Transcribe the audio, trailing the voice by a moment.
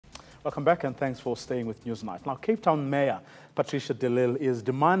Welcome back and thanks for staying with Newsnight. Now, Cape Town Mayor Patricia de Lille is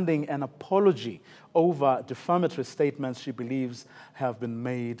demanding an apology over defamatory statements she believes have been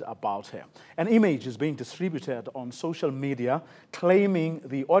made about her. An image is being distributed on social media claiming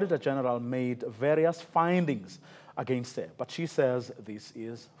the Auditor General made various findings against her, but she says this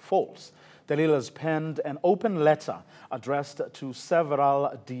is false. De Lille has penned an open letter addressed to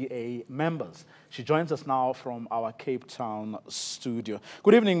several DA members. She joins us now from our Cape Town studio.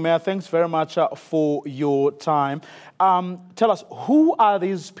 Good evening, Mayor. Thanks very much for your time. Tell us, who are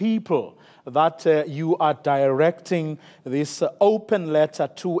these people that you are directing this open letter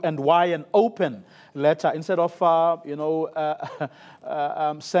to, and why an open letter instead of,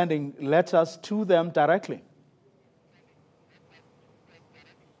 sending letters to them directly?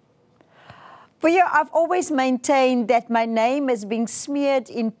 Well, I've always maintained that my name is being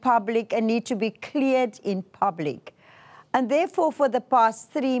smeared in public and need to be cleared in public. And therefore, for the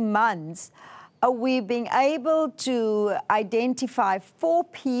past 3 months, we've been able to identify 4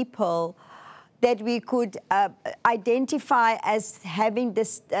 people that we could identify as having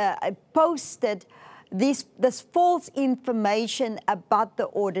posted this false information about the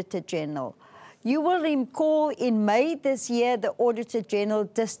Auditor General. You will recall in May this year, the Auditor General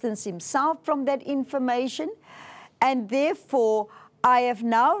distanced himself from that information, and therefore I have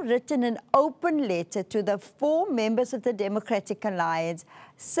now written an open letter to the 4 members of the Democratic Alliance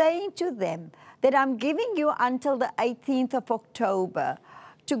saying to them that I'm giving you until the 18th of October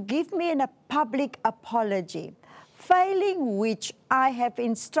to give me a public apology, failing which I have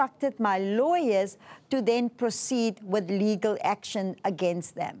instructed my lawyers to then proceed with legal action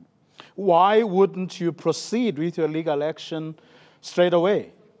against them. Why wouldn't you proceed with your legal action straight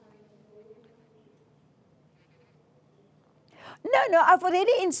away? No, I've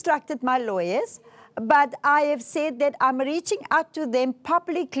already instructed my lawyers, but I have said that I'm reaching out to them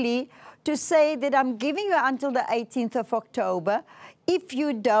publicly to say that I'm giving you until the 18th of October. If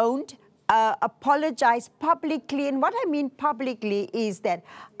you don't apologize publicly, and what I mean publicly is that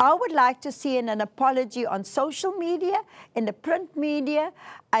I would like to see an apology on social media, in the print media,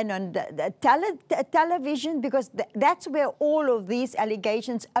 and on the television, because that's where all of these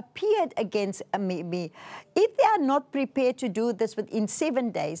allegations appeared against me. If they are not prepared to do this within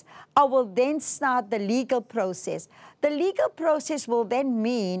 7 days, I will then start the legal process. The legal process will then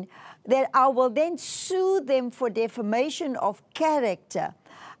mean that I will then sue them for defamation of character.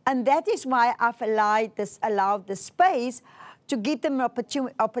 And that is why I've allowed the space to give them an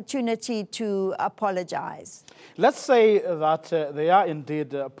opportunity to apologize. Let's say that they are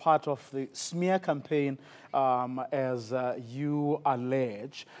indeed part of the smear campaign, as you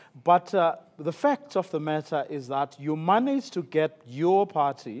allege. But the fact of the matter is that you managed to get your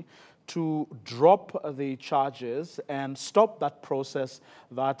party to drop the charges and stop that process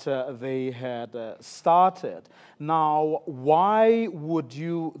that they had started. Now, why would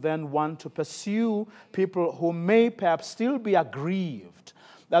you then want to pursue people who may perhaps still be aggrieved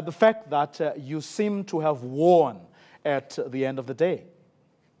at the fact that you seem to have won at the end of the day?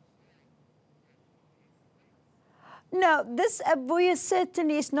 No, this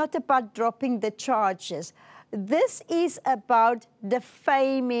certainly is not about dropping the charges. This is about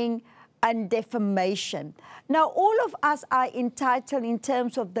defaming and defamation. Now, all of us are entitled in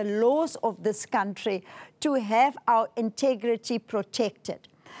terms of the laws of this country to have our integrity protected.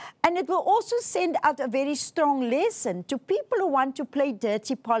 And it will also send out a very strong lesson to people who want to play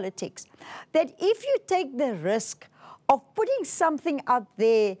dirty politics, that if you take the risk of putting something out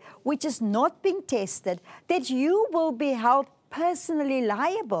there which is not being tested, that you will be held personally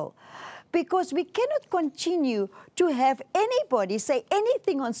liable. Because we cannot continue to have anybody say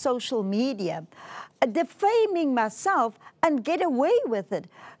anything on social media, defaming myself, and get away with it.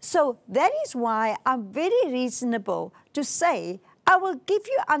 So that is why I'm very reasonable to say, I will give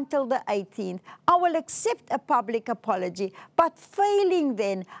you until the 18th. I will accept a public apology, but failing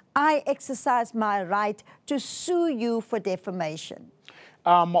then, I exercise my right to sue you for defamation.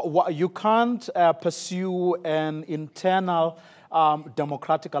 You can't pursue an internal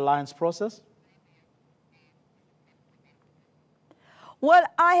Democratic Alliance process? Well,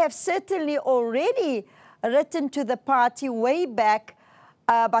 I have certainly already written to the party way back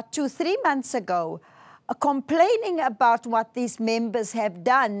about 2-3 months ago, complaining about what these members have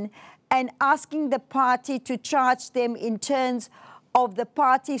done and asking the party to charge them in terms of the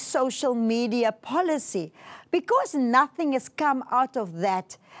party's social media policy. because nothing has come out of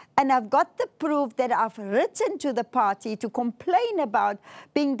that, and I've got the proof that I've written to the party to complain about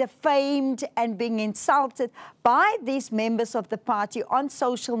being defamed and being insulted by these members of the party on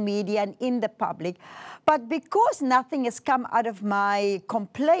social media and in the public. But because nothing has come out of my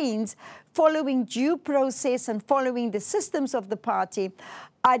complaints, following due process and following the systems of the party,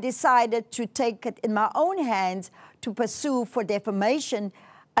 I decided to take it in my own hands to pursue for defamation,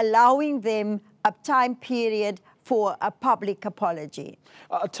 allowing them a time period for a public apology.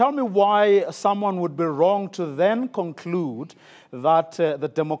 Tell me why someone would be wrong to then conclude that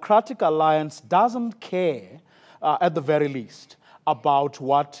the Democratic Alliance doesn't care, at the very least, about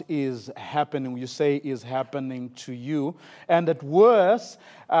what is happening, you say is happening to you. And at worst,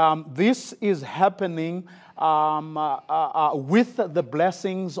 this is happening with the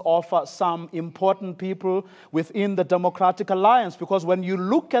blessings of some important people within the Democratic Alliance. Because when you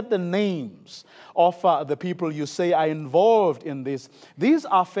look at the names of the people you say are involved in this, these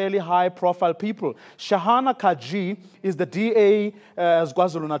are fairly high-profile people. Shahana Kaji is the DA as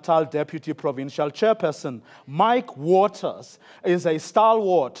KwaZulu-Natal Deputy Provincial Chairperson. Mike Waters is a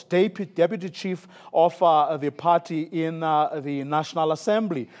stalwart Deputy Chief of the party in the National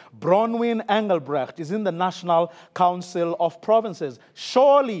Assembly. Bronwyn Engelbrecht is in the National Council of Provinces.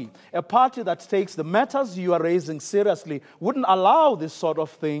 Surely, a party that takes the matters you are raising seriously wouldn't allow this sort of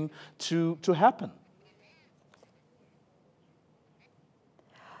thing to happen.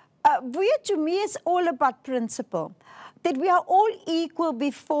 To me, it's all about principle, that we are all equal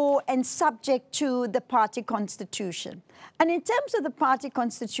before and subject to the party constitution. And in terms of the party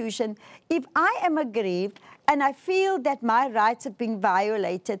constitution, if I am aggrieved and I feel that my rights are being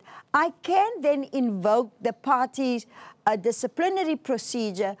violated, I can then invoke the party's disciplinary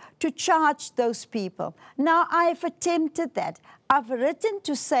procedure to charge those people. Now, I've attempted that. I've written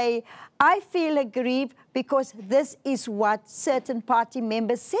to say, I feel aggrieved because this is what certain party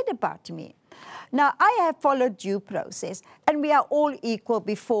members said about me. Now, I have followed due process, and we are all equal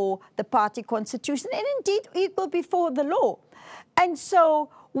before the party constitution, and indeed equal before the law. And so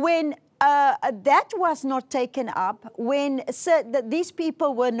when that was not taken up, when these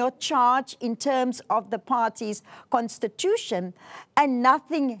people were not charged in terms of the party's constitution, and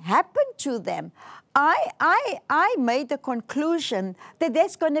nothing happened to them, I made the conclusion that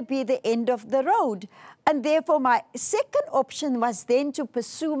that's going to be the end of the road. And therefore, my second option was then to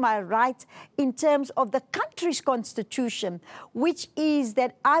pursue my right in terms of the country's constitution, which is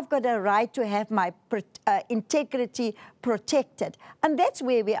that I've got a right to have my integrity protected. And that's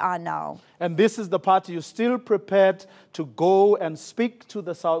where we are now. And this is the party you're still prepared to go and speak to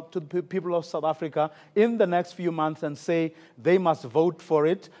the people of South Africa in the next few months and say they must vote for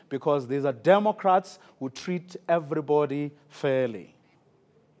it because these are Democrats who treat everybody fairly.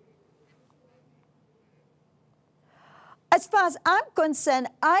 As far as I'm concerned,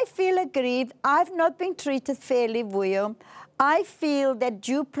 I feel aggrieved. I've not been treated fairly, Vuyo. I feel that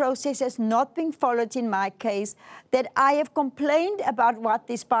due process has not been followed in my case, that I have complained about what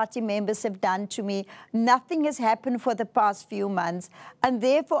these party members have done to me. Nothing has happened for the past few months, and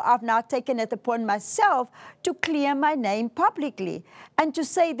therefore I've now taken it upon myself to clear my name publicly and to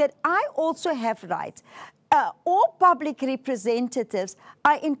say that I also have rights. All public representatives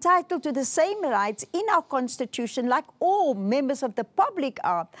are entitled to the same rights in our constitution like all members of the public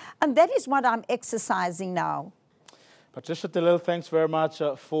are. And that is what I'm exercising now. Patricia de Lille, thanks very much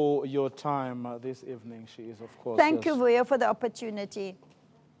for your time this evening. She is, of course... Thank you, Vuyo, for the opportunity.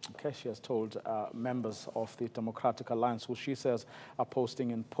 Okay, she has told members of the Democratic Alliance, who she says are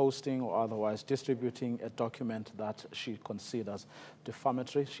posting or otherwise distributing a document that she considers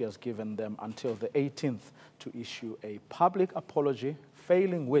defamatory. She has given them until the 18th to issue a public apology,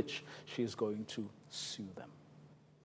 failing which she is going to sue them.